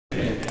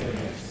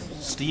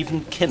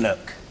Stephen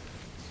Kinnock.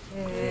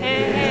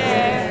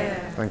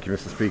 Thank you,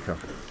 Mr. Speaker.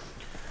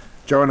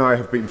 Jo and I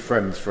have been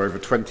friends for over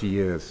 20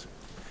 years,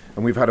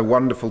 and we've had a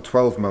wonderful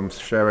 12 months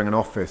sharing an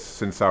office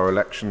since our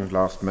election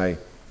last May.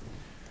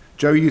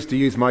 Jo used to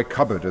use my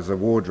cupboard as a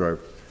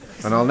wardrobe,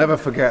 and I'll never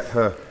forget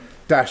her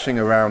dashing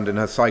around in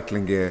her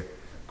cycling gear,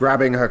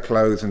 grabbing her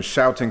clothes and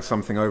shouting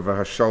something over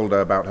her shoulder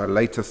about her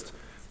latest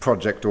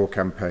project or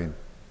campaign.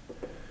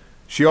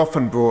 She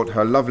often brought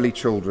her lovely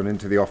children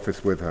into the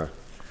office with her,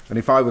 and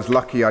if I was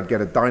lucky, I'd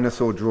get a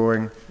dinosaur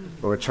drawing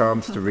or a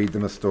chance to read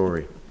them a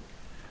story.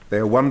 They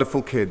are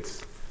wonderful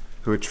kids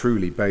who are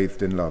truly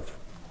bathed in love.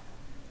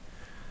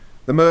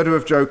 The murder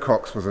of Jo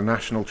Cox was a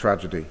national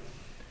tragedy,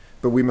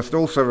 but we must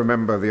also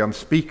remember the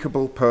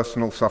unspeakable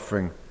personal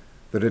suffering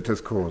that it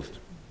has caused.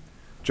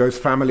 Jo's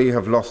family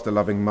have lost a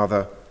loving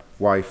mother,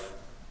 wife,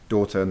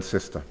 daughter and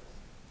sister.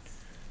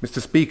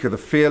 Mr. Speaker, the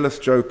fearless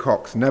Jo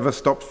Cox never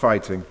stopped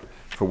fighting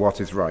for what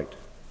is right.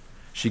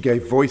 She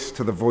gave voice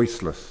to the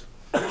voiceless.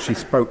 She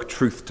spoke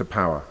truth to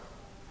power.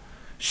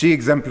 She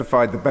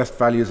exemplified the best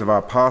values of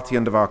our party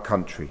and of our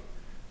country: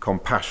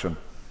 compassion,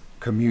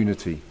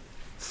 community,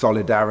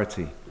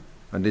 solidarity,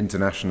 and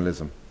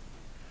internationalism.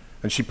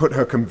 And she put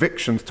her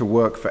convictions to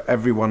work for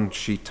everyone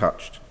she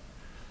touched,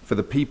 for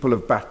the people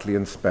of Batley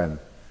and Spen,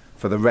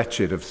 for the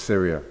wretched of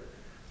Syria,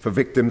 for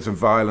victims of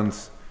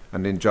violence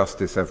and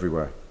injustice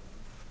everywhere.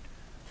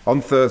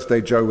 On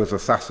Thursday, Jo was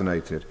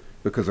assassinated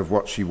because of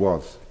what she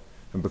was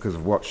and because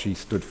of what she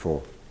stood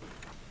for.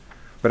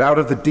 But out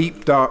of the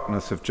deep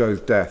darkness of Jo's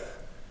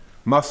death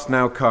must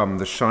now come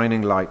the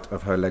shining light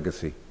of her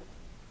legacy.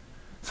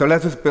 So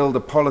let us build a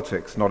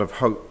politics not of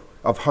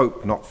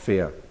hope, not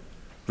fear,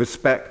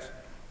 respect,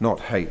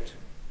 not hate,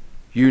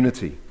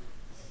 unity,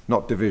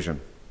 not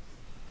division.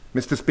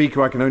 Mr.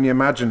 Speaker, I can only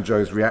imagine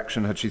Jo's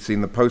reaction had she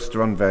seen the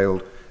poster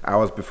unveiled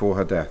hours before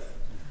her death.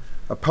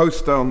 A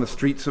poster on the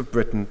streets of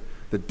Britain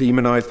that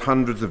demonized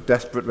hundreds of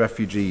desperate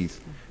refugees,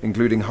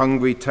 including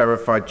hungry,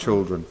 terrified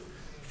children,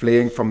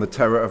 fleeing from the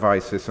terror of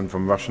ISIS and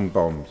from Russian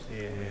bombs.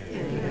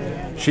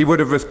 She would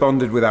have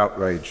responded with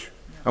outrage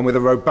and with a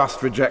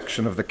robust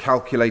rejection of the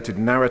calculated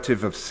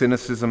narrative of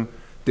cynicism,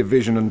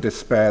 division and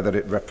despair that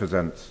it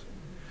represents.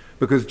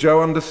 Because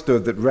Jo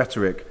understood that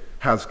rhetoric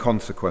has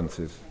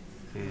consequences.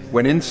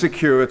 When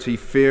insecurity,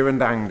 fear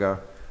and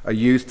anger are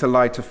used to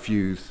light a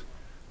fuse,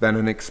 then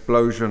an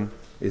explosion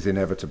is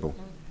inevitable.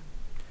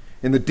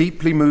 In the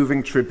deeply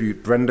moving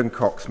tribute Brendan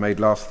Cox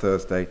made last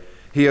Thursday,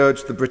 he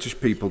urged the British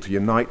people to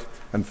unite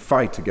and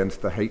fight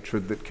against the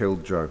hatred that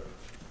killed Jo.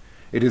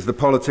 It is the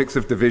politics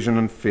of division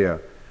and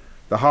fear,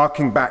 the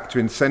harking back to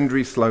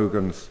incendiary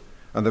slogans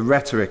and the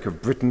rhetoric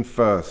of Britain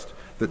first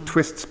that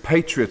twists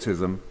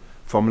patriotism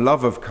from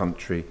love of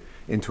country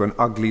into an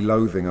ugly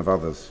loathing of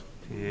others.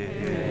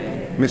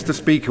 Mr.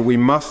 Speaker, we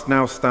must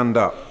now stand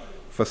up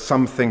for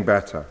something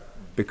better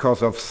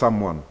because of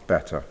someone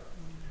better.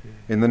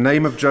 In the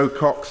name of Jo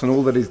Cox and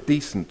all that is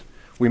decent,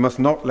 we must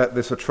not let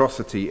this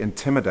atrocity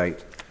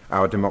intimidate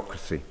our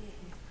democracy.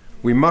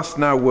 We must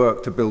now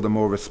work to build a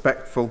more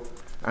respectful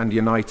and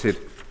united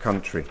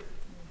country,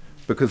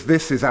 because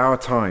this is our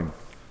time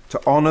to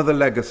honour the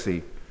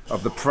legacy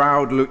of the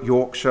proud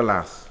Yorkshire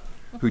lass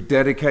who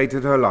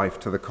dedicated her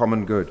life to the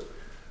common good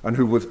and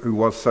who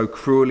was so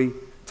cruelly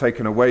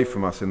taken away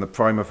from us in the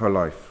prime of her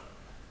life.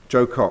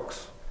 Jo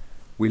Cox,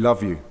 we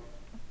love you,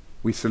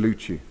 we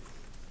salute you,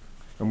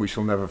 and we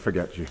shall never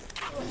forget you.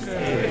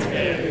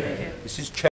 This is